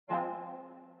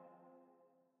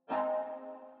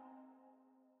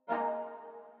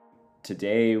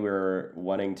today we're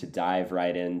wanting to dive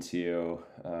right into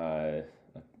a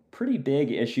pretty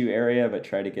big issue area, but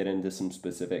try to get into some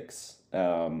specifics.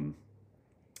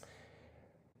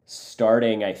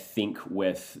 Starting, I think,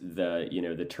 with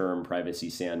the term privacy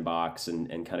sandbox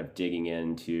and kind of digging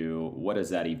into what does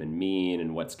that even mean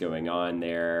and what's going on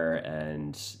there,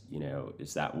 and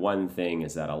is that one thing?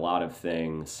 Is that a lot of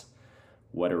things?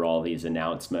 What are all these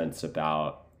announcements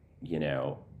about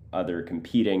other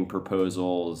competing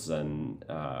proposals, and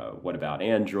what about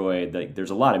Android?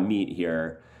 There's a lot of meat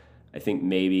here. I think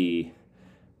maybe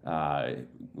at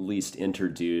least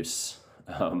introduce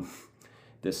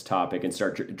this topic and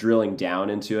start drilling down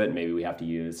into it. Maybe we have to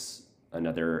use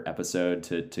another episode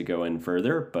to go in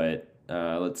further, but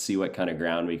let's see what kind of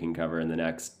ground we can cover in the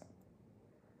next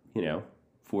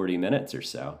 40 minutes or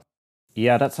so.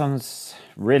 Yeah, that sounds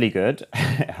really good.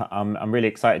 I'm really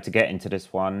excited to get into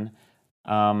this one.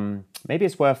 Maybe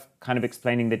it's worth kind of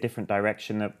explaining the different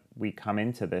direction that we come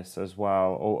into this as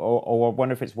well. Or I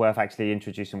wonder if it's worth actually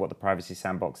introducing what the Privacy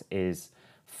Sandbox is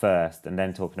first, and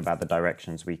then talking about the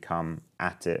directions we come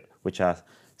at it, which are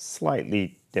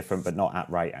slightly different but not at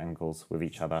right angles with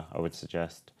each other, I would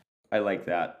suggest. I like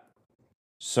that.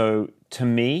 So to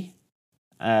me,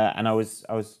 and I was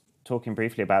talking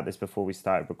briefly about this before we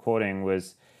started recording,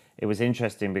 it was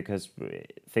interesting because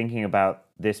thinking about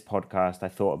this podcast, I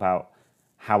thought about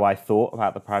how I thought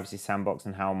about the Privacy Sandbox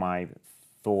and how my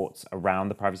thoughts around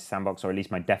the Privacy Sandbox, or at least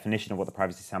my definition of what the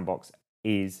Privacy Sandbox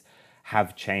is,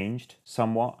 have changed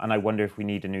somewhat. And I wonder if we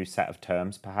need a new set of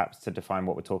terms perhaps to define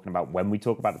what we're talking about when we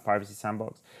talk about the Privacy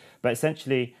Sandbox. But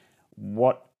essentially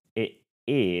what it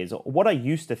is, or what I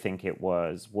used to think it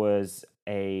was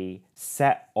a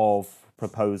set of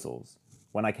proposals.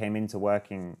 When I came into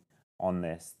working on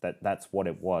this, that's what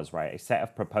it was, right? A set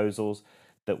of proposals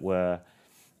that were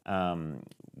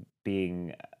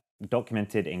being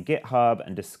documented in GitHub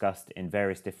and discussed in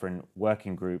various different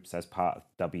working groups as part of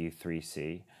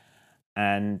W3C.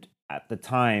 And at the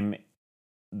time,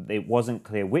 it wasn't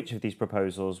clear which of these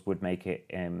proposals would make it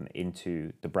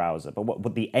into the browser. But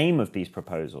what the aim of these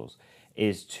proposals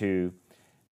is to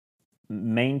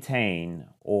maintain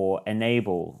or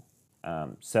enable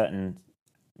certain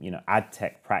ad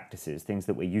tech practices, things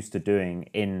that we're used to doing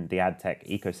in the ad tech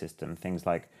ecosystem, things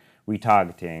like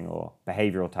retargeting or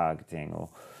behavioral targeting or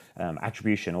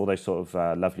attribution, all those sort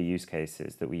of lovely use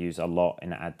cases that we use a lot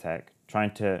in ad tech,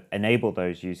 trying to enable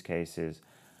those use cases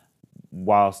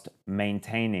whilst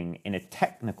maintaining in a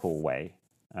technical way,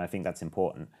 and I think that's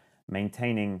important,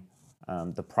 maintaining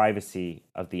the privacy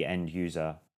of the end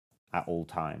user at all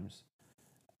times.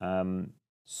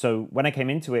 So when I came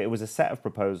into it, it was a set of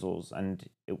proposals, and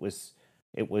it wasn't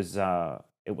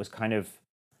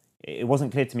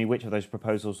clear to me which of those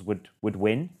proposals would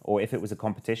win, or if it was a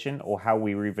competition, or how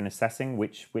we were even assessing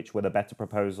which were the better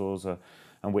proposals,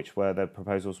 and which were the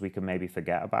proposals we could maybe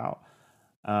forget about.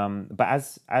 But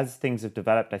as things have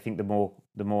developed, I think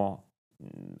the more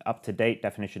up-to-date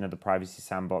definition of the Privacy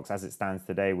Sandbox as it stands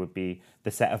today would be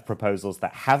the set of proposals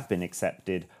that have been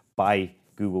accepted by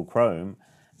Google Chrome,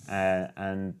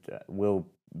 and will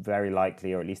very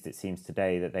likely, or at least it seems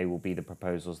today, that they will be the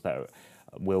proposals that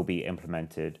will be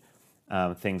implemented.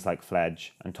 Things like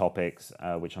Fledge and Topics,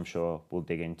 which I'm sure we'll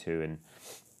dig into.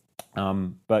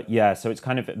 But yeah, so it's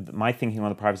kind of, my thinking on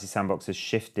the Privacy Sandbox has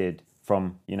shifted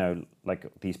from, like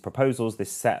these proposals,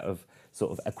 this set of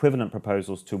sort of equivalent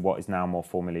proposals, to what is now more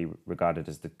formally regarded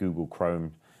as the Google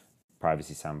Chrome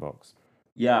Privacy Sandbox.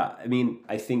 Yeah, I mean,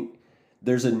 I think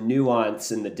there's a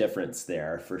nuance in the difference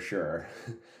there for sure.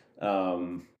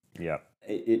 Yeah.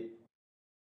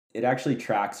 It actually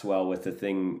tracks well with the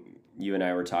thing you and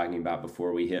I were talking about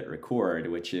before we hit record,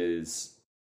 which is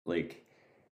like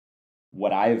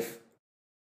what I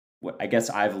guess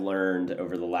I've learned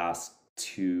over the last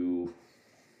 2,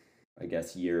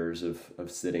 years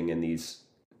of sitting in these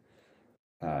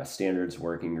standards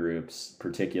working groups,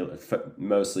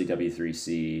 mostly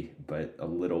W3C, but a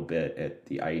little bit at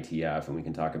the IETF, and we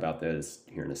can talk about those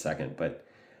here in a second. But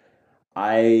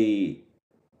I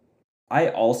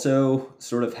also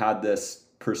sort of had this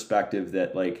perspective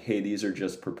that, like, hey, these are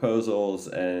just proposals,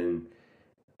 and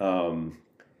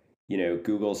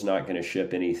Google's not going to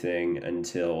ship anything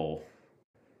until,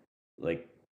 like,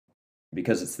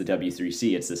 because it's the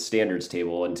W3C, it's the standards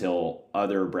table, until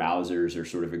other browsers are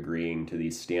sort of agreeing to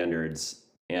these standards.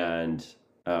 And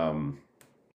I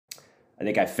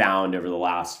think I found over the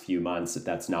last few months that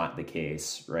that's not the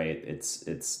case, right?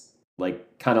 It's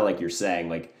like, kind of like you're saying,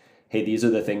 like, hey, these are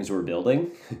the things we're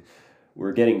building.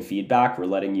 We're getting feedback. We're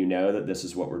letting you know that this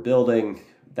is what we're building.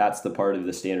 That's the part of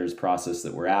the standards process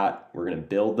that we're at. We're going to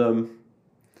build them,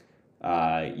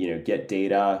 get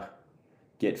data,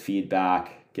 get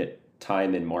feedback, get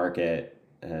time in market,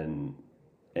 and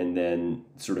then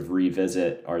sort of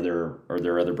revisit, are there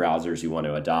other browsers you want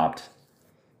to adopt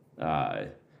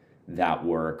that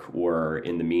work, or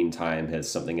in the meantime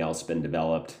has something else been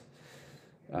developed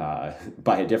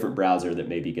by a different browser that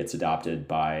maybe gets adopted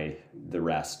by the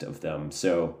rest of them.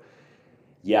 So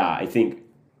yeah, I think,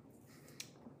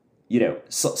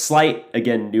 slight,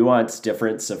 again, nuanced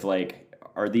difference of like,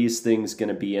 are these things going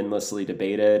to be endlessly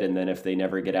debated? And then if they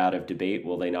never get out of debate,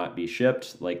 will they not be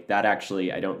shipped? Like that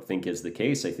actually, I don't think is the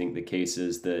case. I think the case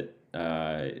is that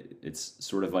it's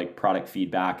sort of like product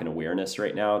feedback and awareness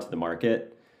right now to the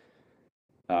market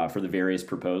for the various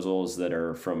proposals that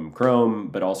are from Chrome,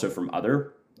 but also from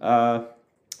other,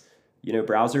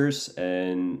 browsers.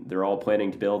 And they're all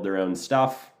planning to build their own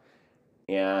stuff.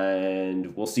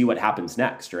 And we'll see what happens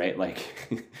next, right?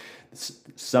 Like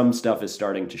some stuff is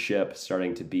starting to ship,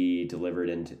 starting to be delivered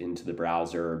into the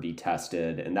browser, be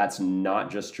tested. And that's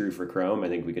not just true for Chrome. I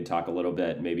think we could talk a little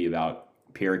bit maybe about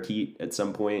Parakeet at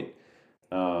some point,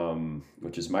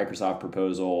 which is Microsoft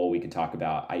proposal. We could talk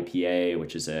about IPA,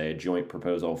 which is a joint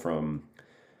proposal from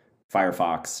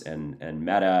Firefox and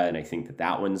Meta. And I think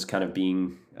that one's kind of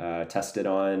being tested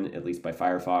on, at least by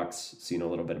Firefox, seen a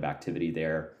little bit of activity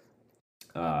there.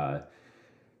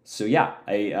 So yeah,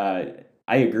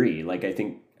 I agree. Like I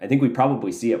think we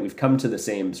probably see it. We've come to the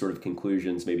same sort of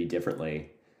conclusions, maybe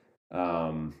differently.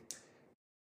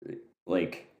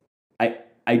 Like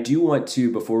I do want to,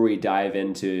 before we dive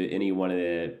into any one of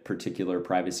the particular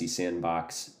Privacy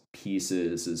Sandbox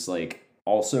pieces, is like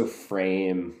also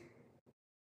frame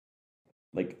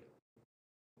like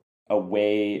a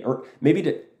way, or maybe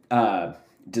to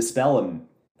dispel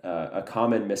a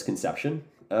common misconception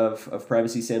of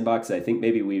Privacy Sandbox. I think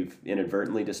maybe we've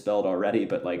inadvertently dispelled already,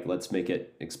 but like, let's make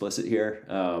it explicit here.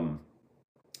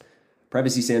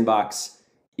 Privacy Sandbox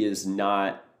is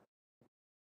not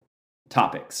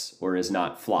topics or is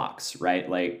not flocks, right?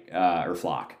 Like, or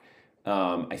flock.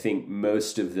 I think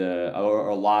most of or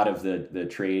a lot of the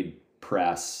trade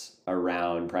press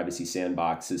around Privacy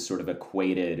Sandbox is sort of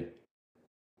equated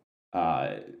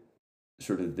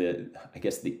sort of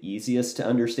the easiest to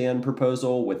understand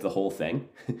proposal with the whole thing.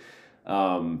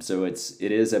 So it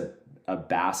is a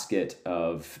basket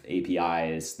of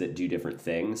APIs that do different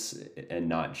things, and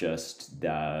not just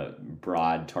the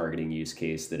broad targeting use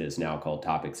case that is now called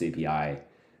Topics API.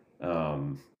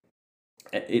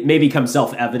 It may become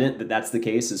self-evident that that's the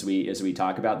case as we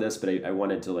talk about this, but I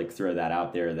wanted to like throw that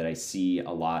out there, that I see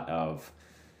a lot of,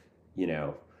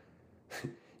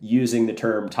 using the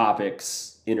term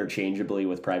topics interchangeably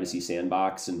with Privacy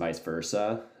Sandbox and vice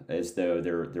versa, as though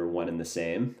they're one and the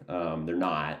same. They're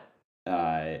not.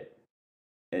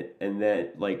 And then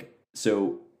like,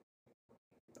 so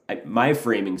my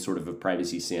framing sort of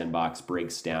Privacy Sandbox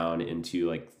breaks down into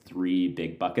like three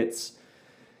big buckets.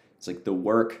 It's like the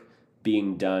work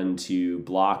being done to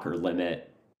block or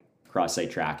limit cross-site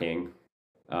tracking.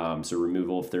 So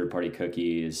removal of third-party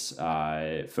cookies,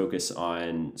 focus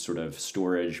on sort of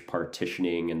storage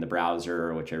partitioning in the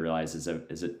browser, which I realize is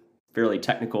a fairly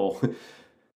technical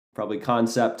probably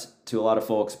concept to a lot of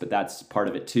folks, but that's part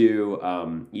of it too.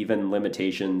 Even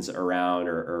limitations around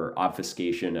or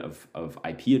obfuscation of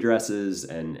IP addresses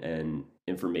and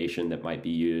information that might be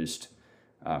used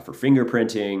for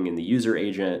fingerprinting in the user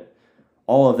agent.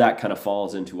 All of that kind of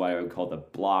falls into what I would call the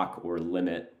block or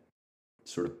limit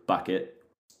sort of bucket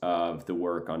of the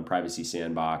work on Privacy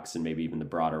Sandbox, and maybe even the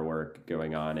broader work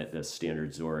going on at the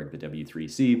standards org, the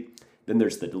W3C. Then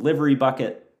there's the delivery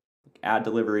bucket, ad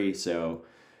delivery. So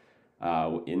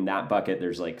in that bucket,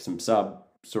 there's like some sub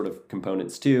sort of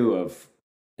components too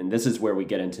and this is where we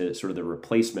get into sort of the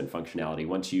replacement functionality.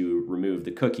 Once you remove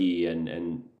the cookie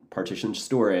and partition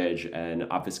storage and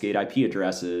obfuscate IP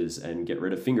addresses and get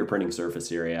rid of fingerprinting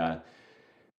surface area,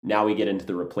 now we get into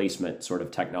the replacement sort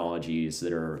of technologies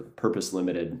that are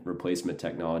purpose-limited replacement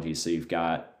technologies. So you've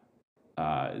got,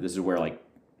 this is where like,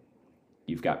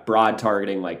 you've got broad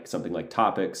targeting, like something like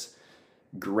topics,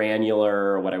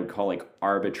 granular, what I would call like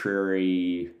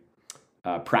arbitrary,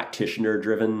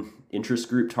 practitioner-driven interest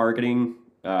group targeting.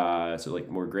 So like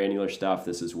more granular stuff.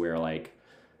 This is where like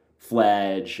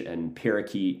Fledge and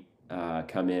Parakeet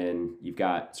come in. You've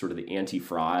got sort of the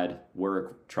anti-fraud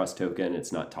work, trust token.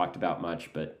 It's not talked about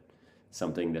much, but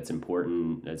something that's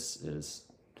important as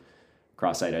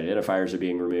cross-site identifiers are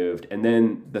being removed. And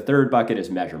then the third bucket is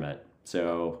measurement.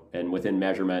 So, and within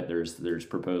measurement, there's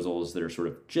proposals that are sort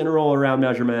of general around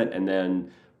measurement, and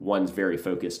then one's very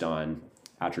focused on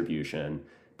attribution.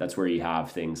 That's where you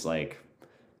have things like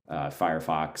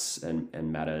Firefox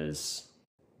and Meta's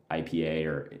IPA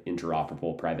or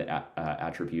interoperable private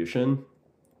attribution.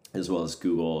 as well as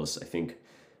Google's, I think,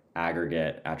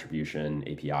 aggregate attribution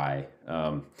API.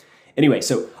 Anyway,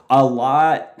 so a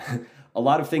lot, a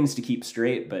lot of things to keep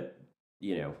straight, but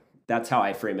that's how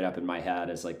I frame it up in my head.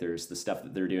 Is like there's the stuff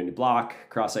that they're doing to block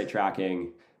cross-site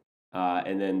tracking,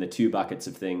 and then the two buckets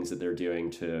of things that they're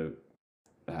doing to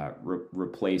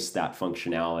replace that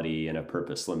functionality in a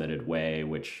purpose-limited way,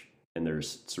 and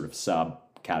there's sort of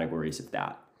subcategories of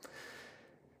that.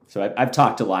 So I've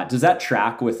talked a lot. Does that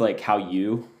track with like how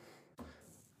you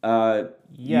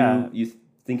Yeah, you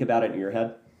think about it in your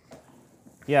head?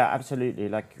 yeah, absolutely.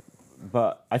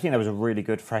 But I think that was a really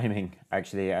good framing.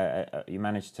 Actually, you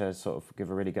managed to sort of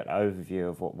give a really good overview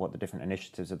of what the different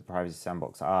initiatives of the Privacy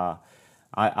Sandbox are.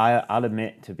 I'll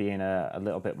admit to being a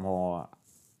little bit more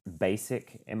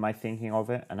basic in my thinking of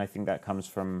it, and I think that comes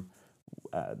from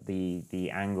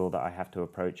the angle that I have to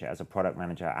approach it as a product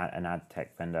manager at an ad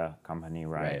tech vendor company,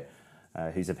 right?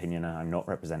 Whose opinion I'm not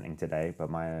representing today, but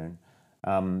my own.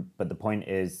 But the point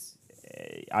is,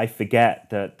 I forget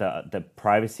that the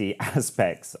privacy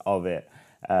aspects of it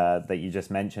that you just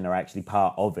mentioned are actually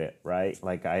part of it, right?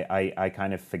 Like I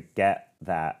kind of forget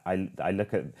that. I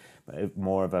look at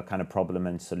more of a kind of problem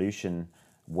and solution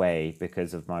way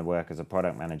because of my work as a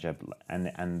product manager,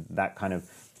 and that kind of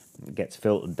gets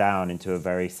filtered down into a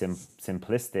very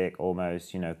simplistic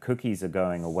almost, cookies are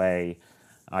going away,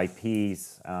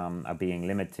 IPs are being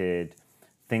limited,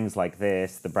 things like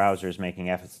this. The browser is making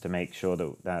efforts to make sure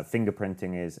that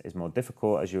fingerprinting is more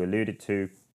difficult, as you alluded to.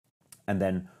 And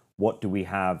then what do we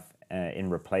have in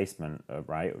replacement,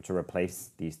 right, to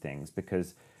replace these things?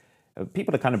 Because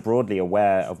people are kind of broadly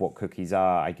aware of what cookies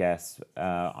are, I guess.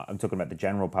 I'm talking about the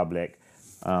general public.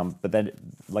 But then,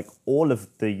 like all of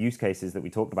the use cases that we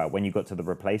talked about when you got to the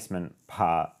replacement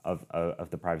part of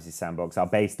the Privacy Sandbox are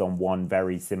based on one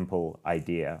very simple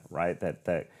idea, right? That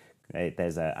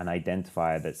there's an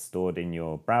identifier that's stored in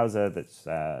your browser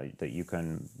that you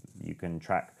can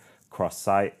track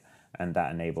cross-site, and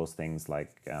that enables things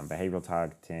like behavioral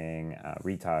targeting,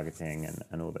 retargeting,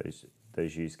 and all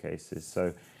those use cases.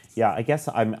 So yeah, I guess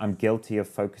I'm guilty of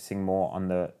focusing more on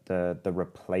the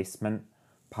replacement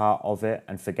part of it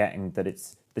and forgetting that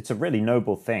it's a really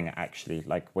noble thing actually.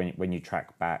 Like when you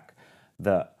track back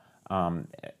that,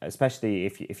 especially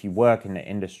if you work in the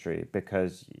industry,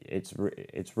 because it's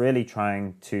really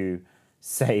trying to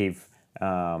save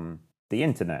the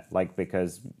internet. Like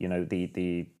because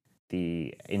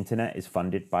the internet is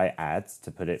funded by ads,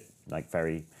 to put it like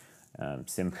very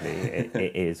simply.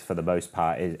 It is, for the most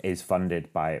part, is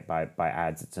funded by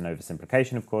ads. It's an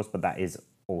oversimplification, of course, but that is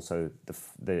also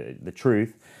the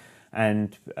truth.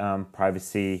 And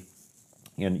privacy,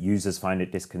 users find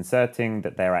it disconcerting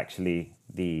that they're actually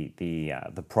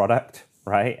the product,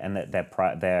 right? And that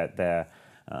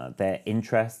their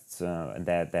interests and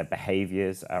their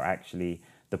behaviors are actually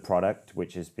the product,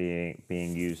 which is being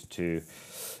used to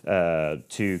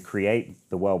create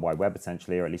the World Wide Web,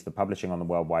 essentially, or at least the publishing on the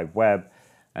World Wide Web.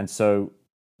 And so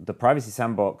the Privacy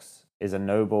Sandbox is a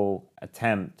noble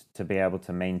attempt to be able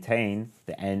to maintain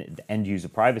the end user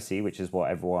privacy, which is what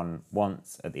everyone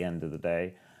wants at the end of the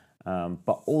day,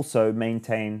 but also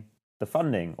maintain the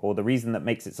funding, or the reason that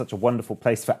makes it such a wonderful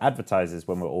place for advertisers,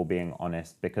 when we're all being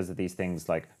honest, because of these things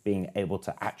like being able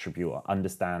to attribute or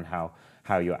understand how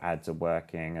your ads are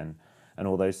working and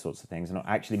all those sorts of things, and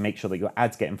actually make sure that your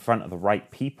ads get in front of the right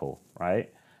people,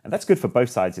 right? And that's good for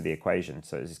both sides of the equation.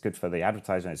 So it's good for the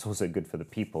advertiser, and it's also good for the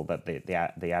people, that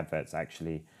the adverts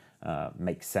actually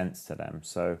make sense to them.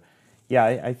 So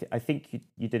yeah, I think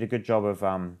you did a good job of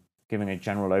giving a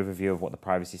general overview of what the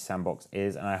Privacy Sandbox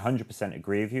is. And I 100%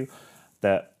 agree with you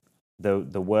that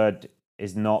the word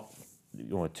is not,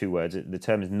 or two words, the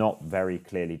term is not very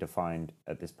clearly defined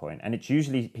at this point. And it's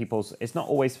usually it's not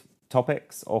always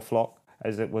topics or flock,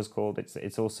 as it was called.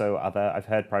 It's also other. I've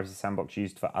heard Privacy Sandbox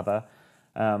used for other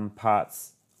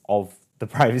parts of the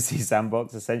Privacy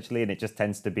Sandbox, essentially, and it just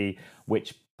tends to be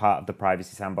which part of the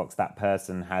Privacy Sandbox that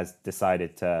person has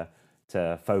decided to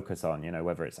focus on,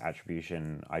 whether it's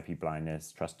attribution, IP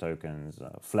blindness, trust tokens,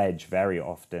 Fledge. Very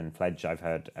often Fledge I've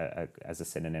heard as a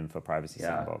synonym for Privacy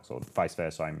Sandbox, or vice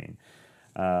versa, I mean.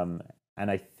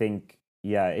 And I think,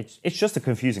 yeah, it's just a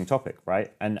confusing topic,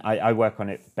 right? And I work on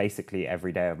it basically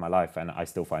every day of my life, and I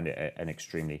still find it an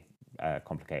extremely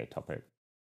complicated topic.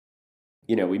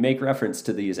 We make reference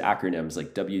to these acronyms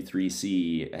like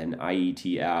W3C and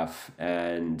IETF,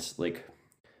 and like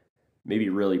maybe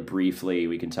really briefly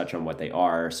we can touch on what they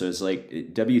are. So it's like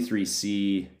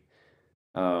W3C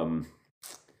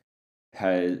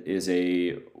is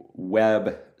a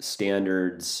web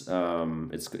standards.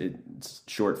 It's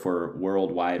short for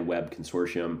World Wide Web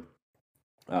Consortium,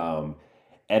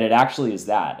 And it actually is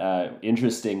that.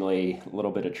 Interestingly, a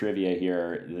little bit of trivia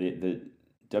here: the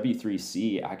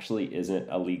W3C actually isn't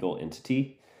a legal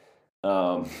entity.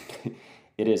 Um,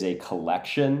 it is a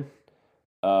collection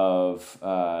of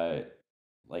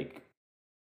like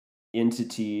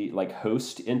like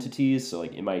host entities. So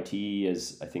like MIT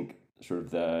is, I think, sort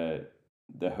of the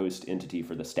host entity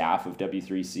for the staff of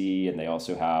W3C, and they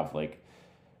also have like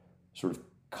sort of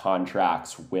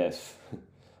contracts with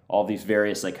all these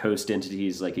various like host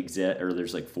entities like exist, or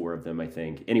there's like four of them, I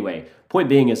think. Anyway, point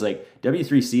being is like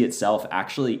W3C itself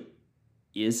actually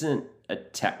isn't a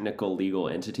technical legal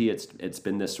entity. It's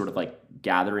been this sort of like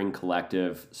gathering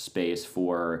collective space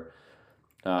for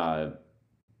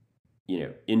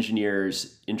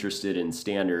engineers interested in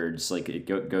standards. Like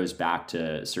goes back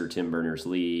to Sir Tim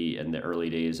Berners-Lee and the early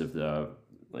days of the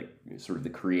like sort of the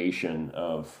creation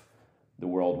of the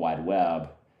World Wide Web.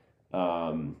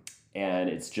 And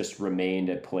it's just remained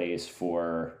a place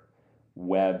for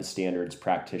web standards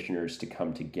practitioners to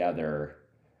come together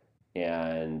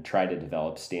and try to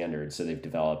develop standards. So they've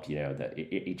developed, the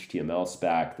HTML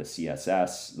spec, the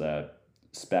CSS, the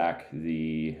spec,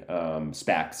 the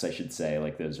specs, I should say,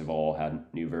 like those have all had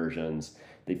new versions.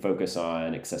 They focus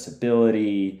on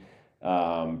accessibility,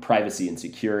 privacy and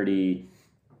security,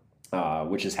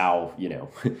 which is how,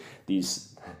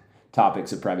 these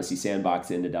topics of Privacy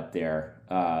Sandbox ended up there.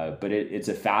 But it's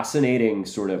a fascinating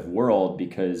sort of world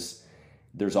because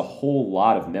there's a whole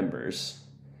lot of members,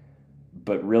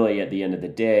 but really at the end of the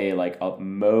day, like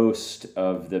most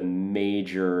of the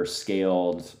major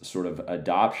scaled sort of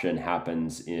adoption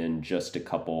happens in just a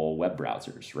couple web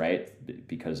browsers, right?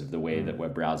 Because of the way that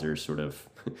web browsers sort of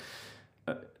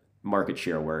market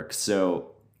share works.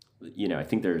 So, I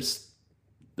think there's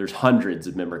hundreds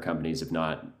of member companies, if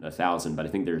not 1,000, but I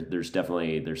think there's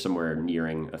somewhere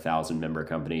nearing 1,000 member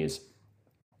companies.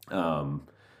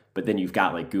 But then you've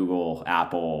got like Google,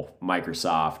 Apple,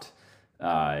 Microsoft,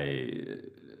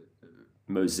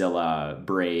 Mozilla,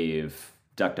 Brave,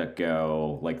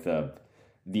 DuckDuckGo, like the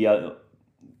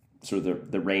sort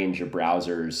of the range of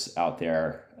browsers out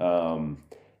there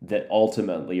that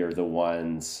ultimately are the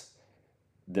ones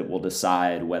that will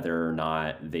decide whether or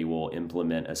not they will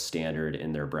implement a standard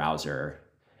in their browser.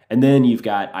 And then you've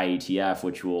got IETF,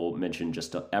 which we'll mention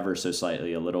just ever so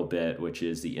slightly a little bit, which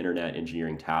is the Internet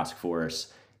Engineering Task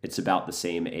Force. It's about the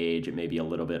same age, it may be a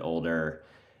little bit older.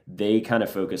 They kind of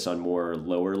focus on more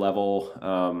lower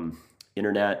level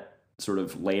internet sort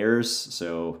of layers.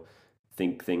 So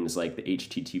think things like the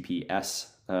HTTPS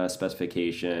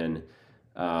specification,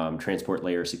 transport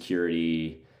layer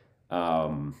security,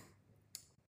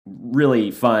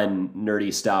 really fun,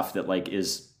 nerdy stuff that like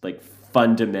is like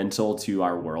fundamental to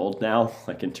our world now,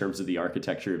 like in terms of the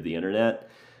architecture of the internet.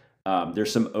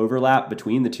 There's some overlap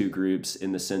between the two groups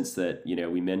in the sense that,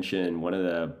 we mentioned one of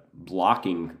the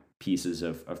blocking pieces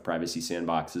of Privacy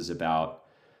Sandbox is about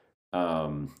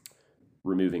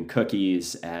removing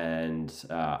cookies and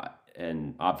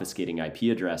obfuscating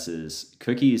IP addresses.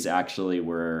 Cookies actually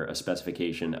were a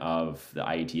specification of the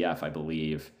IETF, I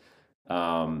believe.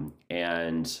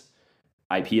 And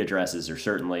IP addresses are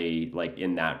certainly like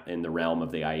in the realm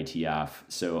of the IETF.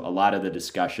 So a lot of the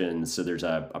discussions, so there's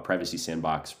a Privacy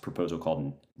Sandbox proposal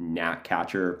called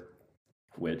Gnatcatcher,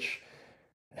 which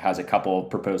has a couple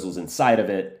proposals inside of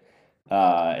it.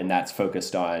 And that's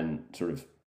focused on sort of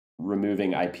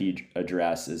removing IP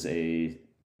address as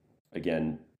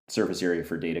again, surface area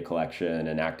for data collection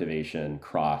and activation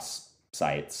cross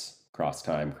sites, cross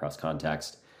time, cross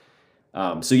context.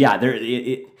 So yeah,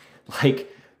 like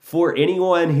for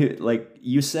anyone who, like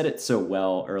you said it so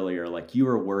well earlier, like you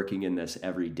are working in this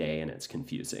every day and it's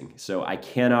confusing. So I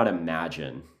cannot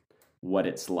imagine what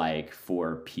it's like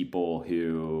for people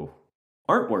who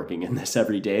aren't working in this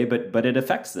every day, but it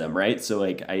affects them, right? So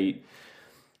like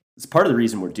it's part of the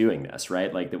reason we're doing this,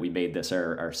 right? Like that we made this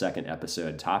our second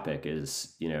episode topic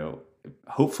is,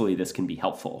 hopefully this can be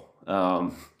helpful.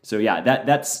 So yeah,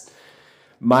 that's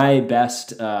my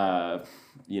best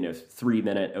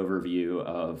 3-minute overview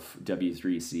of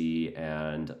W3C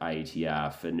and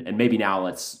IETF, and maybe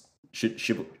now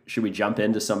should we jump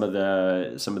into some of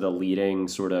the leading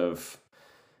sort of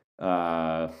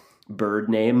bird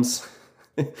names,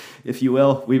 if you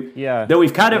will. We've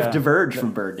kind of diverged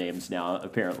from bird names now.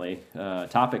 Apparently,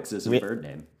 topics is a bird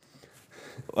name.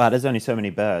 Well, there's only so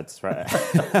many birds, right?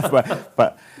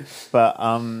 but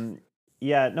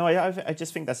yeah, no, I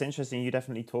just think that's interesting. You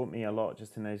definitely taught me a lot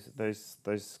just in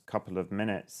those couple of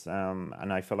minutes,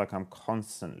 and I feel like I'm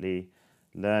constantly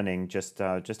learning just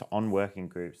on working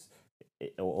groups.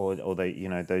 or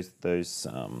the those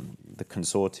the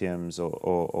consortiums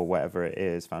or whatever it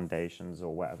is, foundations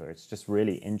or whatever. It's just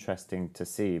really interesting to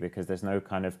see because there's no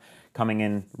kind of coming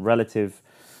in relative.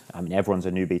 I mean, everyone's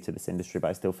a newbie to this industry, but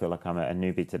I still feel like I'm a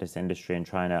newbie to this industry and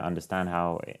trying to understand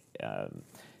how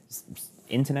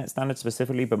internet standards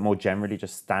specifically, but more generally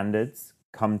just standards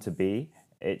come to be.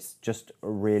 It's just a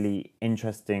really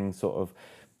interesting sort of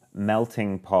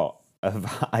melting pot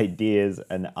of ideas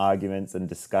and arguments and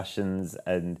discussions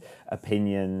and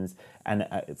opinions. And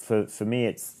for me,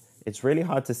 it's really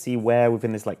hard to see where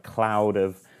within this like cloud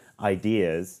of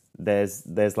ideas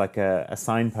there's like a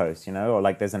signpost, or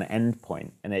like there's an end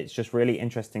point. And it's just really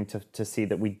interesting to see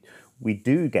that we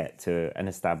do get to an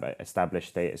established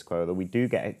status quo, that we do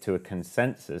get to a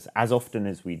consensus as often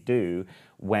as we do,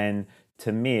 when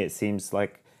to me it seems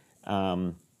like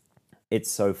it's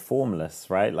so formless,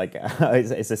 right? Like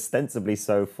it's ostensibly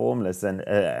so formless, and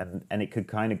it could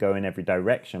kind of go in every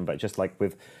direction. But just like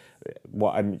with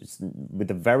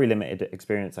the very limited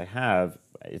experience I have,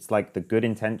 it's like the good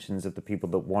intentions of the people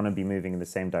that want to be moving in the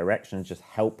same direction just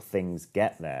help things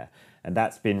get there. And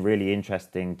that's been really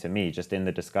interesting to me, just in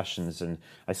the discussions. And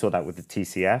I saw that with the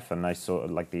TCF, and I saw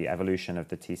like the evolution of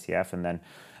the TCF, and then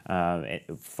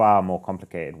far more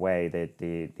complicated way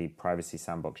the Privacy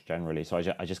Sandbox generally. So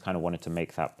I just kind of wanted to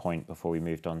make that point before we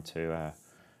moved on to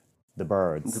the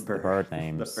bird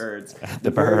names, the birds,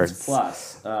 the birds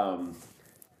plus.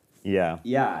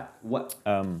 Yeah. What?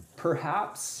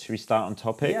 Perhaps. Should we start on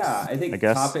topics? Yeah, I think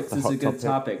topics is a good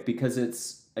topic because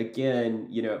it's, again,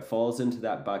 it falls into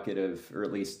that bucket of, or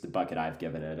at least the bucket I've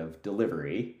given it, of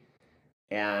delivery.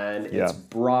 And it's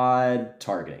broad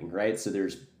targeting, right? So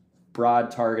there's broad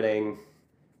targeting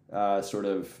sort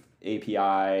of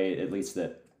API, at least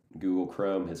that Google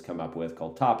Chrome has come up with,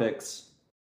 called Topics.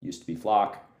 Used to be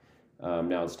Flock.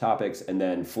 Now it's Topics. And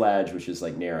then Fledge, which is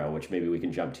like narrow, which maybe we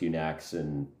can jump to next.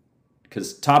 And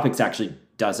because Topics actually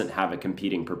doesn't have a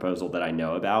competing proposal that I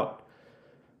know about.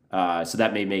 So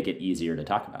that may make it easier to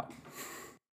talk about.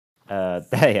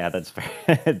 Yeah,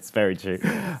 it's very true.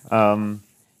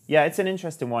 Yeah, it's an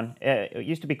interesting one. It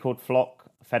used to be called Flock,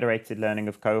 Federated Learning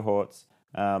of Cohorts,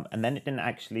 and then it didn't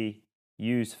actually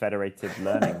use federated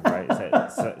learning, right?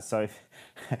 So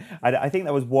I think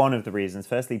that was one of the reasons.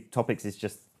 Firstly, Topics is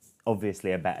just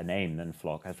obviously a better name than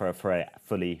Flock for a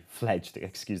fully fledged,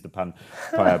 excuse the pun,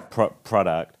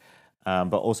 product.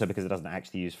 But also because it doesn't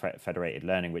actually use federated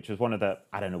learning, which was one of the,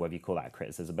 I don't know whether you call that a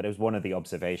criticism, but it was one of the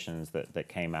observations that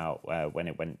came out when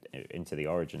it went into the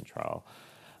origin trial.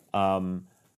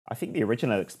 I think the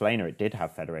original explainer, it did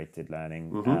have federated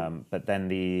learning, but then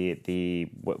by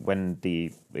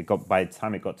the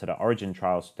time it got to the origin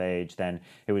trial stage, then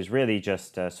it was really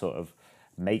just a sort of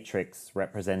matrix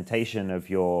representation of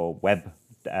your web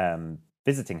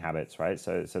visiting habits, right?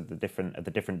 So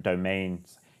the different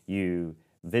domains you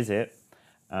visit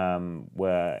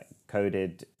were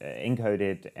encoded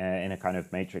in a kind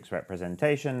of matrix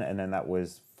representation, and then that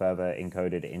was further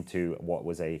encoded into what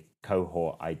was a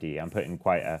cohort ID. I'm putting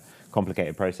quite a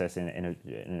complicated process in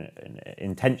an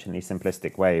intentionally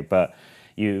simplistic way, but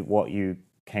what you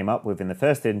came up with in the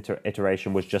first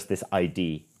iteration was just this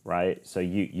ID, right? So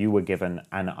you were given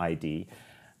an ID,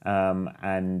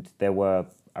 and there were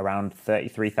around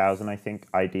 33,000, I think,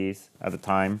 IDs at the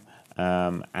time.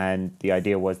 And the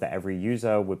idea was that every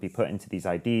user would be put into these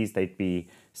IDs, they'd be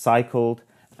cycled,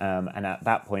 and at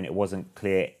that point it wasn't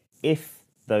clear if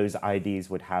those IDs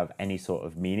would have any sort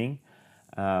of meaning,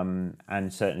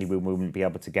 and certainly we wouldn't be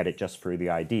able to get it just through the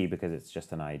ID because it's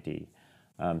just an ID.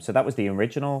 So that was the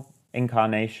original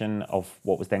incarnation of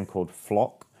what was then called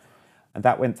Flock, and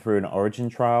that went through an origin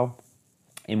trial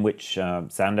in which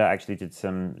Xander actually did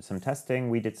some testing.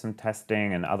 We did some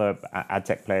testing, and other ad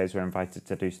tech players were invited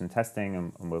to do some testing,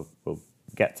 and we'll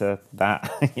get to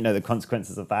that, the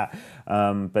consequences of that.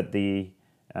 But the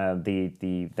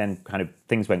then kind of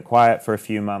things went quiet for a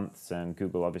few months, and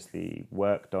Google obviously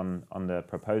worked on the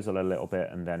proposal a little bit,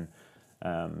 and then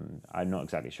I'm not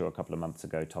exactly sure, a couple of months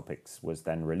ago, Topics was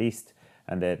then released,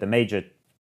 and the major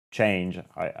change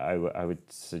I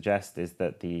would suggest is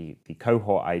that the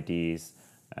cohort IDs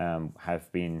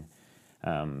have been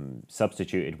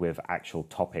substituted with actual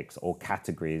topics or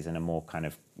categories in a more kind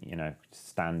of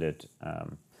standard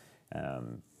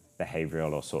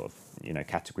behavioral or sort of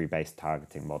category-based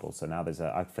targeting model. So now there's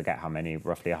I forget how many,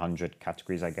 roughly 100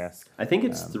 categories, I guess. I think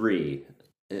it's 3.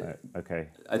 Okay.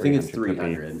 I think it's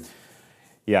 300.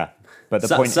 Yeah, but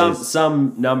the point is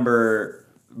some number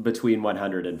between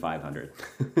 100 and 500.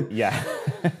 Yeah,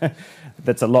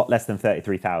 that's a lot less than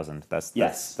 33,000. That's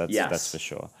for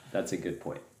sure. That's a good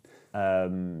point.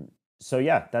 So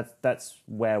yeah, that's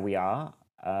where we are.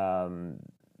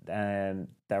 And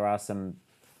there are some.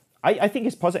 I think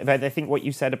it's positive. I think what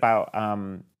you said about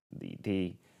the,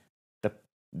 the the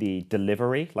the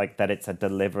delivery, like that it's a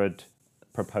delivered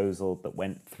proposal that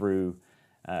went through.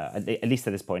 At least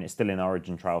at this point, it's still in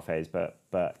origin trial phase, but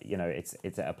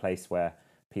it's at a place where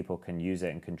people can use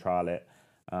it and can trial it.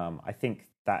 I think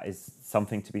that is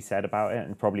something to be said about it,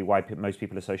 and probably why most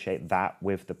people associate that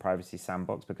with the Privacy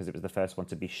Sandbox, because it was the first one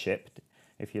to be shipped,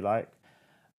 if you like.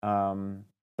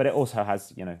 But it also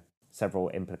has several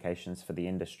implications for the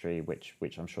industry,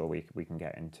 which I'm sure we can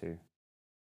get into.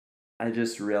 I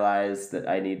just realized that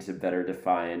I need to better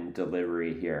define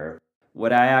delivery here.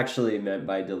 What I actually meant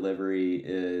by delivery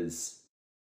is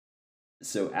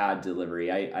so ad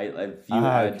delivery. I view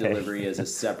ad Okay. delivery as a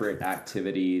separate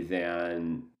activity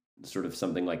than sort of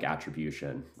something like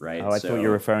attribution, Oh, right? I thought you were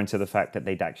So, referring to the fact that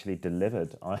they'd actually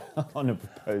delivered on a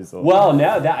proposal. well,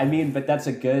 no, that I mean, but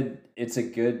it's a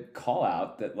good call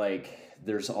out that like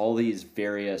there's all these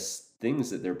various things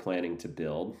that they're planning to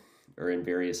build or in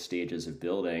various stages of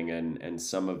building, and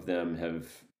some of them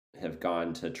have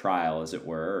gone to trial, as it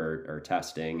were, or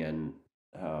testing, and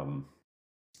um,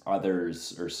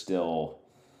 others are still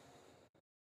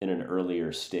in an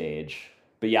earlier stage.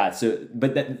 But yeah, so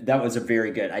but that was a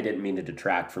very good. I didn't mean to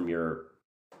detract from your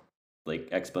like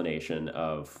explanation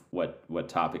of what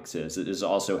topics is. It is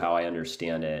also how I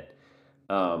understand it.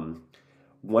 Um,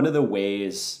 One of the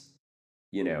ways,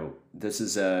 this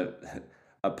is a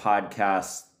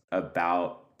podcast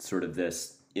about sort of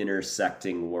this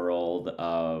intersecting world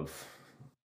of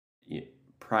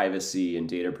privacy and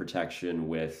data protection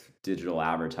with digital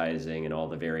advertising and all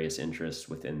the various interests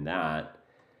within that.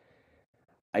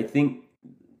 I think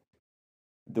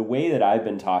the way that I've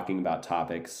been talking about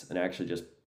topics, and I actually just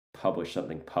published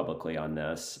something publicly on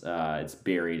this. It's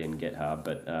buried in GitHub,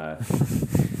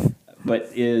 but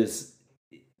is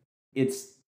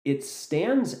it's it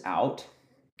stands out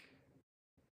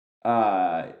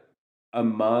uh,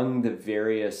 among the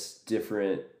various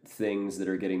different things that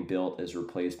are getting built as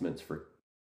replacements for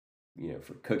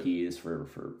for cookies for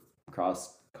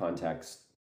cross context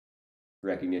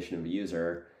recognition of a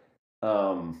user.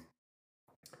 Um,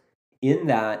 in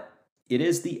that it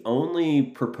is the only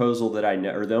proposal that I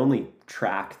know, or the only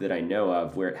track that I know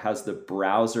of, where it has the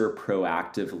browser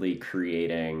proactively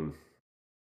creating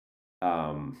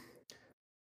um,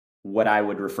 what I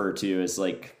would refer to as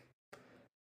like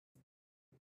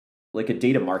a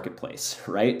data marketplace,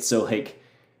 right? So like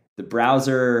the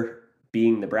browser,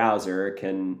 being the browser,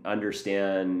 can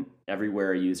understand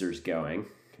everywhere a user's going.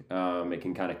 It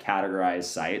can kind of categorize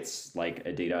sites like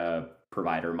a data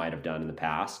provider might have done in the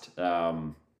past,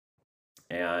 and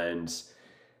and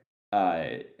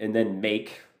then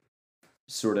make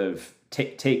sort of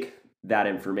take that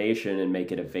information and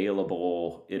make it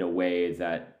available in a way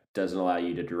that doesn't allow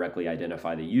you to directly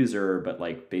identify the user, but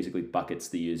like basically buckets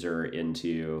the user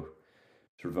into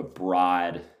sort of a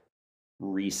broad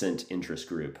recent interest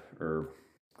group or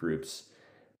groups.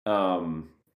 Um,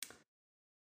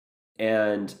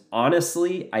 and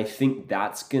honestly, I think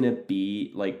that's gonna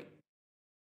be like,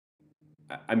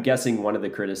 I'm guessing one of the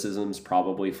criticisms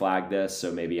probably flagged this,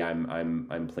 so maybe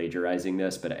I'm plagiarizing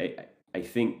this, but I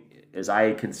think as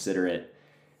I consider it,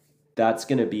 that's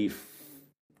gonna be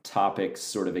topics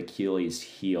sort of Achilles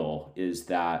heel, is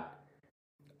that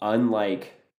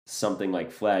unlike something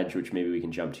like Fledge, which maybe we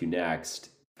can jump to next,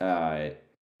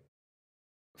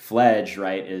 Fledge,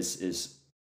 right, is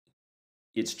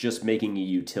it's just making a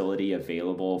utility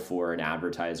available for an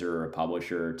advertiser or a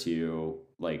publisher to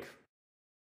like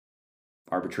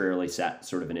arbitrarily set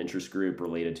sort of an interest group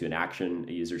related to an action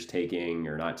a user's taking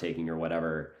or not taking or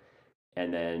whatever,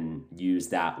 and then use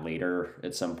that later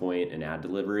at some point in ad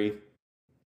delivery.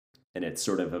 And it's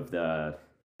sort of the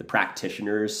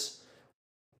practitioner's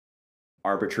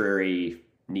arbitrary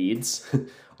needs.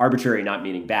 Arbitrary not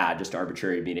meaning bad, just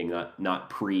arbitrary meaning not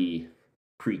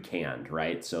pre-canned,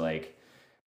 right? So like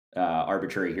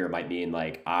arbitrary here might mean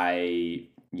like I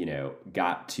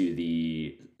got to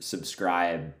the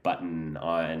subscribe button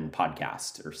on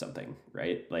podcast or something,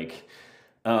 right? Like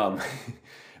um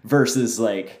versus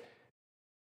like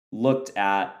looked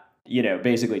at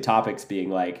basically topics being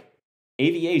like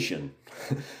aviation.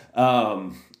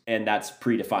 And that's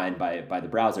predefined by the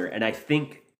browser. And I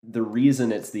think the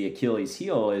reason it's the Achilles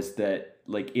heel is that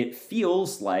like it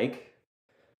feels like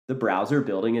the browser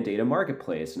building a data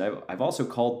marketplace. And I've also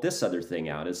called this other thing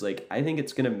out, is like I think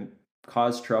it's going to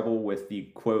cause trouble with the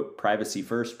quote privacy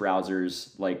first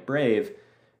browsers like Brave,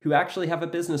 who actually have a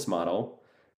business model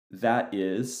that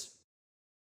is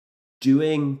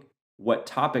doing what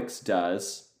Topics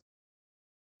does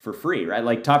for free, right?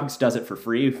 Like Topics does it for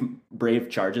free. Brave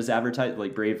charges advertise,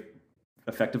 like Brave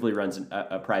effectively runs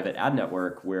a private ad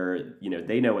network where,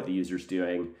 they know what the user's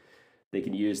doing. They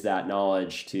can use that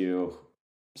knowledge to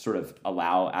sort of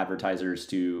allow advertisers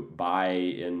to buy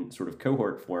in sort of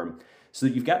cohort form. So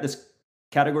you've got this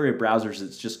category of browsers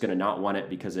that's just going to not want it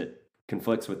because it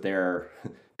conflicts with their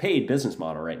paid business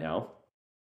model right now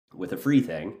with a free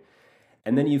thing.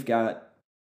 And then you've got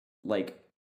like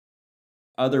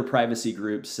other privacy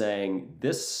groups saying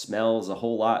this smells a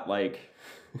whole lot like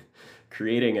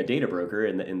creating a data broker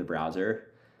in the browser.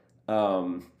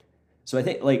 So I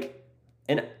think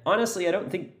and honestly, I don't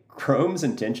think Chrome's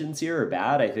intentions here are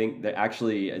bad. I think that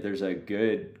actually there's a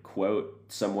good quote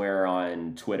somewhere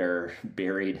on Twitter,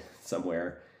 buried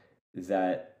somewhere,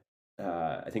 that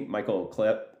I think Michael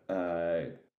Kleber,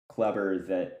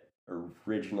 that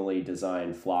originally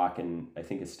designed Flock and I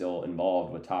think is still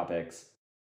involved with Topics,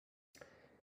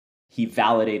 he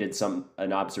validated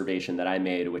an observation that I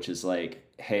made, which is like,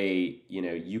 hey,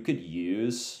 you could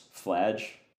use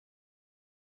Fledge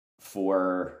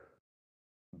for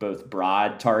both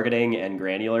broad targeting and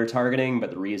granular targeting,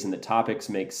 but the reason that Topics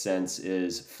makes sense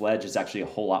is Fledge is actually a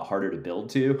whole lot harder to build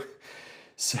to.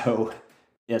 So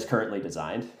it's currently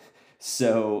designed.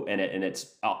 So, and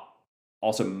it's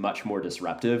also much more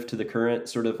disruptive to the current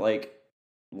sort of like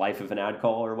life of an ad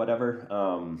call or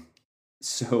whatever.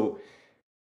 So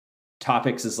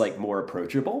Topics is like more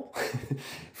approachable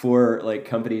for like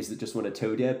companies that just want to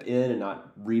toe dip in and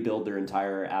not rebuild their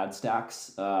entire ad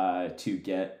stacks to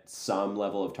get some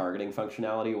level of targeting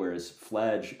functionality, whereas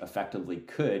Fledge effectively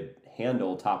could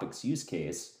handle Topics use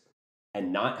case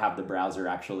and not have the browser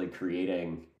actually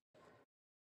creating,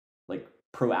 like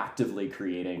proactively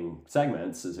creating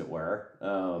segments, as it were.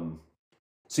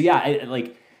 So yeah,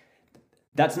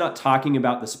 that's not talking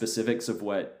about the specifics of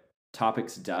what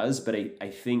Topics does, but I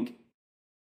think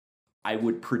I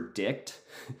would predict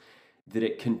that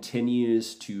it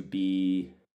continues to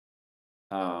be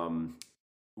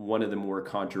one of the more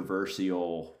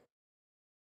controversial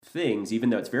things,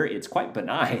 even though it's quite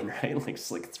benign, right? Like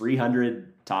it's like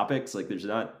 300 topics. Like it's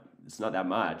not that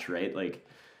much, right? Like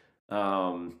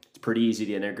it's pretty easy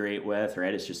to integrate with,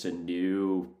 right? It's just a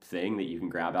new thing that you can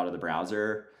grab out of the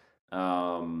browser.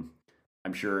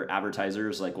 I'm sure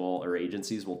advertisers or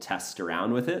agencies will test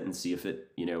around with it and see if it,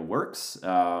 works,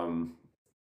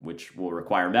 which will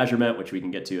require measurement, which we can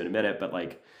get to in a minute. But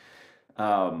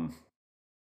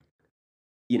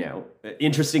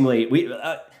interestingly,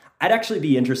 I'd actually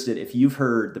be interested if you've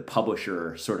heard the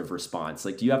publisher sort of response.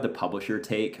 Like, do you have the publisher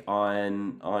take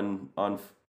on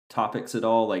Topics at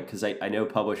all? Like, because I know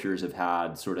publishers have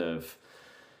had sort of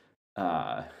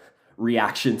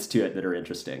reactions to it that are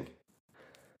interesting.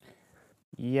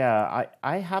 Yeah,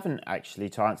 I haven't actually,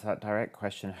 to answer that direct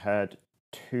question, heard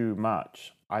too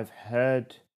much. I've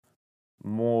heard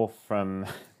more from,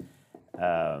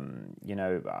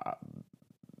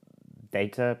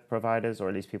 data providers, or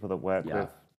at least people that work with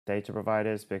data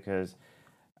providers,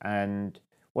 and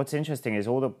what's interesting is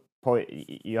all the point,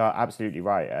 you're absolutely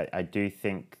right. I do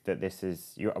think that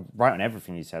you're right on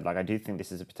everything you said. Like, I do think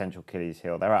this is a potential Achilles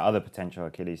heel. There are other potential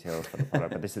Achilles heels for the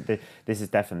product, but this is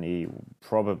definitely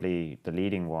probably the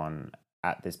leading one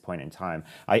at this point in time.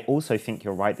 I also think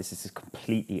you're right. This is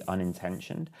completely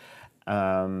unintentioned.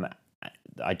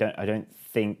 I don't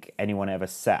think anyone ever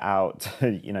set out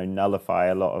to, nullify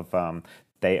a lot of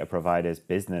data providers'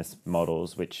 business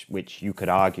models, which you could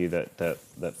argue that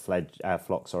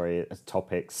Flock,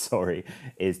 Topics,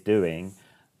 is doing.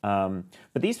 But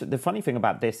the funny thing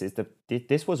about this is that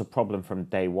this was a problem from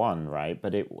day one, right?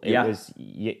 But it was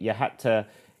you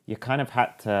kind of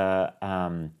had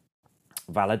to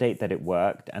validate that it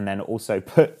worked, and then also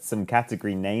put some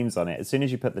category names on it. As soon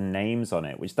as you put the names on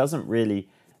it, which doesn't really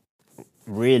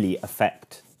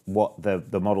affect what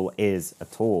the model is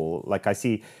at all. Like I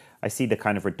see the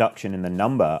kind of reduction in the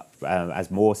number as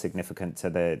more significant to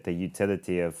the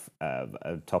utility of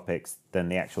topics than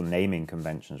the actual naming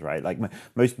conventions, right? Like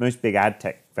most big ad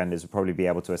tech vendors will probably be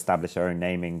able to establish their own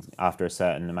naming after a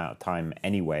certain amount of time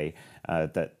anyway,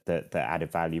 that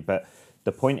added value. But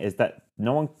the point is that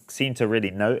no one seemed to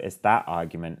really notice that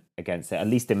argument against it, at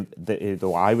least in the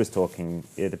people I was talking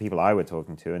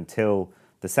to, until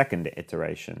the second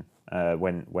iteration,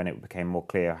 when it became more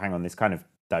clear, hang on, this kind of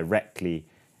directly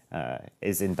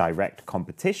is in direct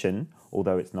competition,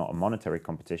 although it's not a monetary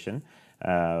competition,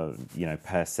 per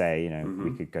se. Mm-hmm.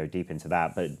 We could go deep into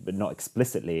that, but not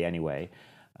explicitly anyway.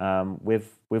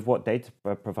 With what data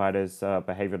providers,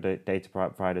 behavioral data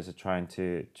providers are trying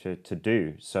to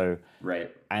do. So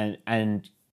right, and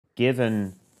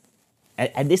given,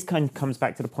 and this kind of comes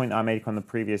back to the point I made on the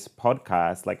previous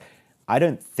podcast, like, I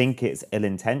don't think it's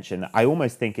ill-intentioned. I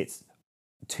almost think it's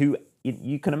too.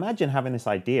 You can imagine having this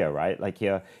idea, right? Like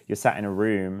you're sat in a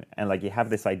room and like you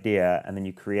have this idea and then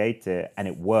you create it and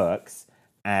it works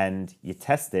and you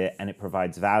test it and it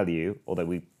provides value.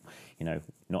 Although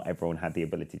not everyone had the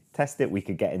ability to test it. We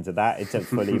could get into that. It's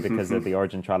fully because of the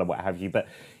origin trial or what have you. But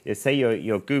say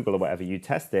you're Google or whatever, you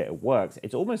test it, it works.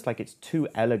 It's almost like it's too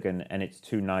elegant and it's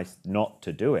too nice not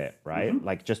to do it, right? Mm-hmm.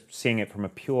 Like just seeing it from a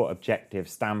pure objective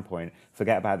standpoint,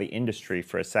 forget about the industry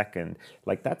for a second.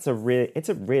 Like it's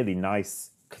a really nice,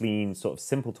 clean, sort of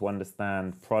simple to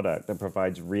understand product that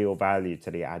provides real value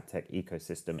to the ad tech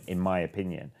ecosystem, in my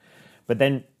opinion. But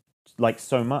then like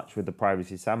so much with the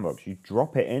Privacy Sandbox, you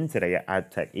drop it into the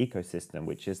ad tech ecosystem,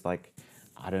 which is like,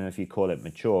 I don't know if you call it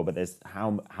mature, but there's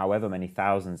however many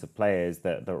thousands of players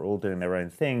that are all doing their own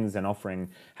things and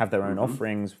have their own Mm-hmm.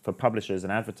 offerings for publishers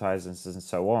and advertisers and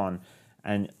so on.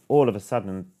 And all of a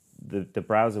sudden, the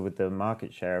browser with the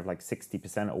market share of like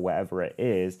 60% or whatever it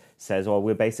is says, well,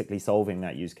 we're basically solving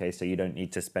that use case, so you don't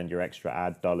need to spend your extra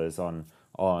ad dollars on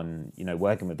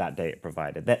working with that data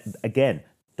provider. That again,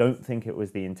 don't think it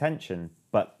was the intention,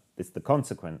 but it's the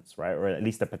consequence, right? Or at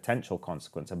least a potential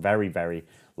consequence, a very, very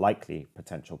likely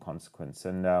potential consequence.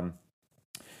 And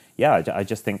I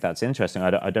just think that's interesting.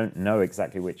 I don't know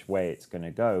exactly which way it's going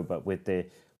to go, but with the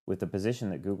position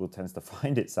that Google tends to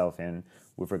find itself in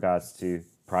with regards to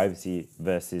privacy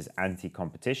versus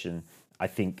anti-competition, I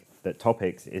think that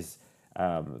topics is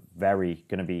going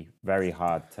to be very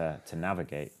hard to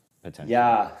navigate potentially.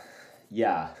 Yeah,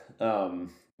 yeah.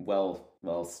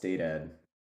 Well stated.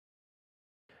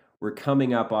 We're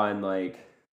coming up on like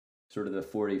sort of the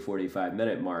 40-45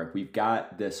 minute mark. We've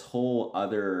got this whole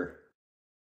other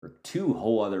or two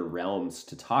whole other realms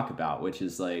to talk about, which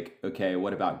is like, okay,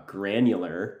 what about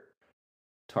granular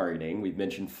targeting? We've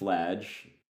mentioned Fledge.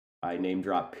 I name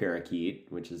drop Parakeet,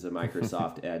 which is a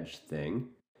Microsoft Edge thing.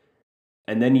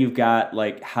 And then you've got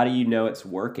like, how do you know it's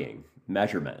working?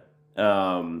 Measurement,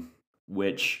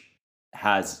 which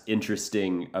has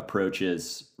interesting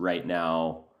approaches right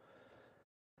now.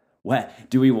 What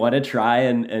do we want to try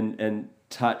and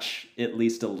touch at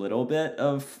least a little bit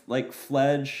of like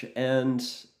Fledge and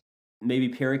maybe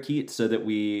Parakeet so that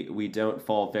we don't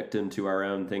fall victim to our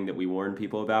own thing that we warn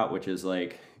people about, which is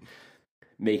like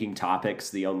making topics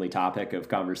the only topic of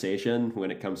conversation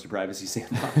when it comes to Privacy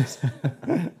Sandbox.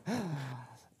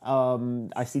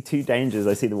 I see two dangers.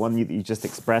 I see the one you just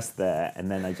expressed there, and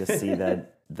then I just see the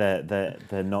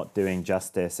not doing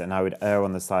justice. And I would err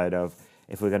on the side of,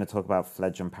 if we're going to talk about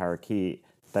Fledge and Parakeet,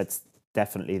 that's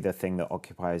definitely the thing that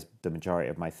occupies the majority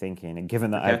of my thinking. And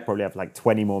given that I Okay. probably have like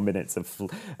 20 more minutes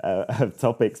of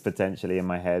topics potentially in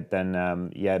my head, then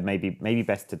maybe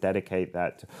best to dedicate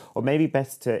that, or maybe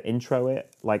best to intro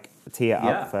it, like tee it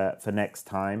Yeah. up for next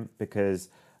time, because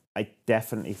I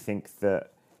definitely think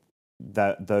that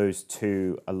those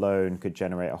two alone could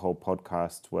generate a whole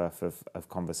podcast worth of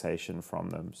conversation from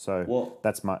them. So Well,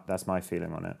 that's my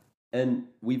feeling on it. and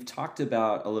we've talked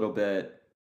about a little bit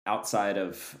outside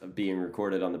of being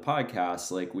recorded on the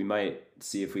podcast, like we might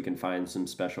see if we can find some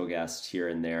special guests here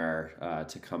and there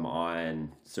to come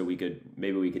on, so we could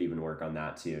even work on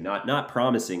that too. Not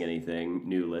promising anything,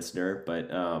 new listener, but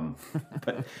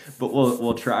but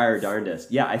we'll try our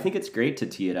darndest. Yeah, I think it's great to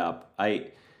tee it up.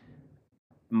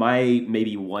 My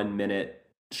maybe 1 minute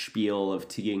spiel of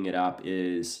teeing it up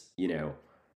is,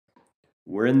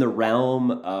 we're in the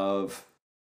realm of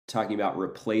talking about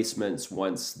replacements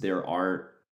once there aren't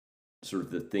sort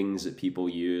of the things that people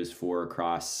use for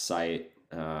cross site.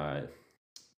 And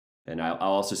I'll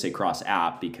also say cross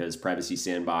app, because Privacy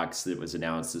Sandbox that was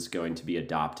announced is going to be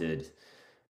adopted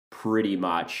pretty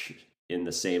much in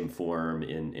the same form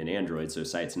in Android, so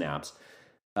sites and apps.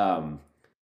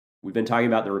 We've been talking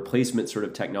about the replacement sort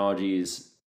of technologies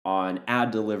on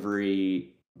ad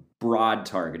delivery, broad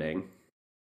targeting,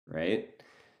 right?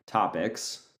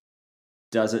 Topics.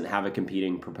 Doesn't have a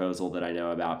competing proposal that I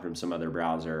know about from some other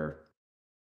browser.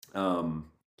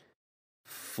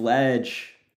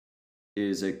 Fledge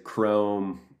is a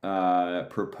Chrome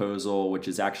proposal, which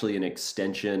is actually an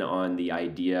extension on the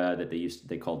idea that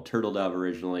they called Turtle Dove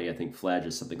originally. I think Fledge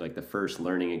is something like the first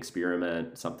learning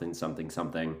experiment,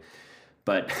 something.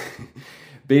 But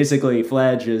basically,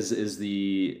 Fledge is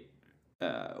the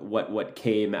what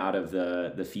came out of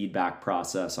the feedback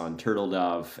process on Turtle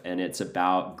Dove, and it's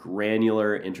about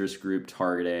granular interest group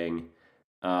targeting,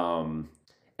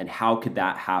 and how could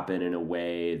that happen in a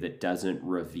way that doesn't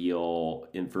reveal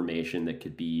information that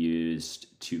could be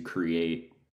used to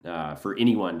create for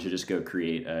anyone to just go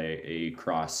create a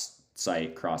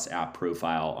cross-site, cross-app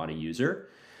profile on a user.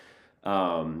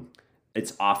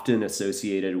 it's often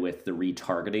associated with the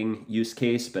retargeting use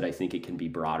case, but I think it can be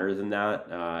broader than that.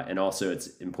 And also, it's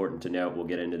important to note, we'll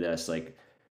get into this, like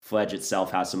Fledge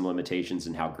itself has some limitations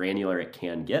in how granular it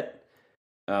can get.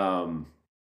 Um,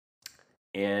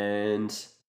 and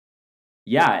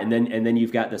yeah, and then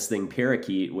you've got this thing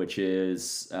Parakeet, which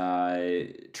is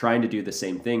trying to do the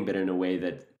same thing, but in a way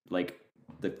that, like,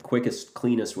 the quickest,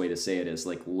 cleanest way to say it is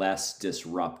like less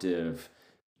disruptive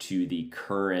to the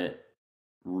current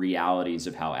realities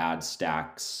of how ad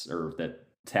stacks or that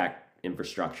tech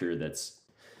infrastructure that's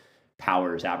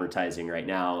powers advertising right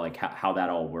now, like how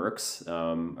that all works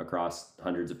across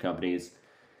hundreds of companies.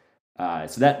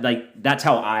 So that's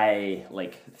how I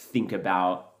like think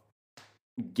about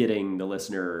getting the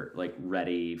listener like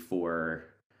ready for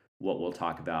what we'll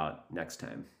talk about next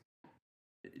time.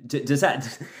 Does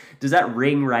that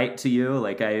ring right to you?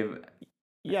 Like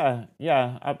Yeah,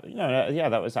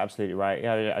 that was absolutely right.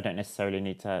 Yeah, I don't necessarily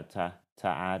need to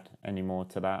add any more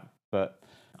to that, but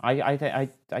I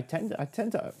tend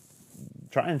to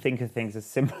try and think of things as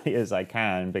simply as I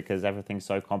can because everything's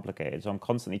so complicated. So I'm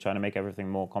constantly trying to make everything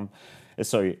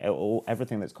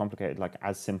everything that's complicated like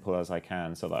as simple as I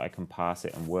can, so that I can pass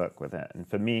it and work with it. And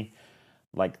for me,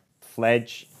 like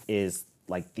Fledge is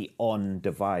like the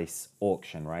on-device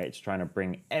auction, right? It's trying to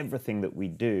bring everything that we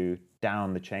do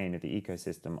down the chain of the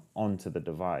ecosystem onto the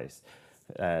device,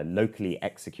 locally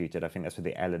executed. I think that's where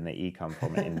the L and the E come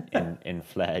from in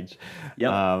Fledge.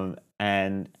 Yep.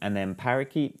 And then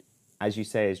Parakeet, as you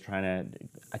say, is trying to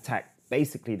attack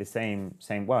basically the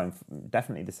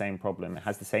definitely the same problem. It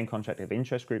has the same contract of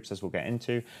interest groups as we'll get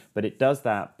into, but it does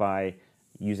that by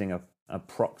using a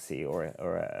proxy or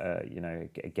a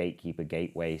gatekeeper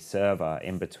gateway server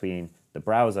in between the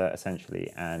browser essentially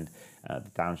and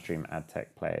the downstream ad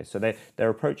tech players. So they're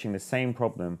approaching the same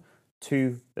problem.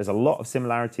 There's a lot of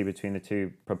similarity between the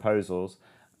two proposals,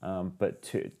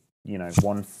 but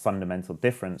one fundamental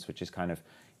difference, which is kind of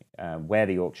where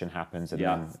the auction happens, and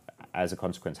then as a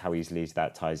consequence, how easily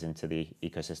that ties into the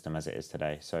ecosystem as it is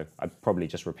today. So I probably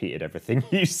just repeated everything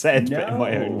you said, but in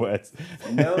my own words.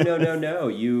 No.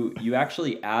 You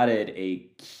actually added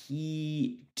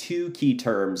two key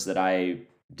terms that I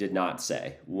did not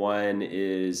say. One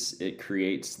is it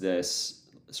creates this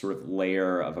sort of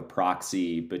layer of a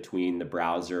proxy between the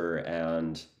browser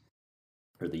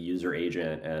or the user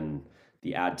agent and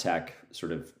the ad tech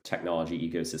sort of technology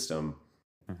ecosystem.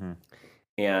 Mm-hmm.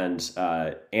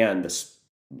 And this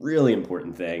really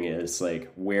important thing is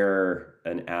like where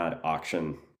an ad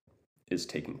auction is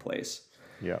taking place.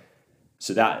 Yeah.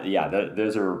 So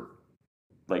those are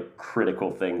like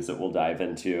critical things that we'll dive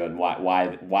into, and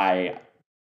why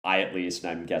I, at least,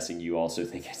 and I'm guessing you also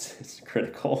think it's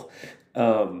critical.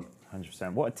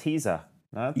 100%. What a teaser.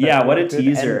 No, what a good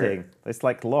teaser. Ending. It's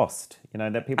like Lost,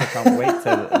 that people can't wait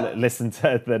to listen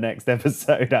to the next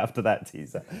episode after that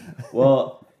teaser.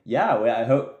 Well, yeah, I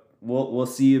hope we'll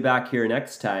see you back here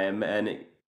next time. And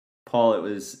Paul, it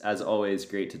was, as always,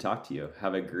 great to talk to you.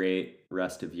 Have a great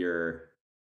rest of your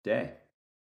day.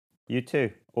 You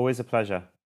too. Always a pleasure.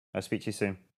 I'll speak to you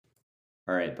soon.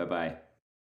 All right. Bye-bye.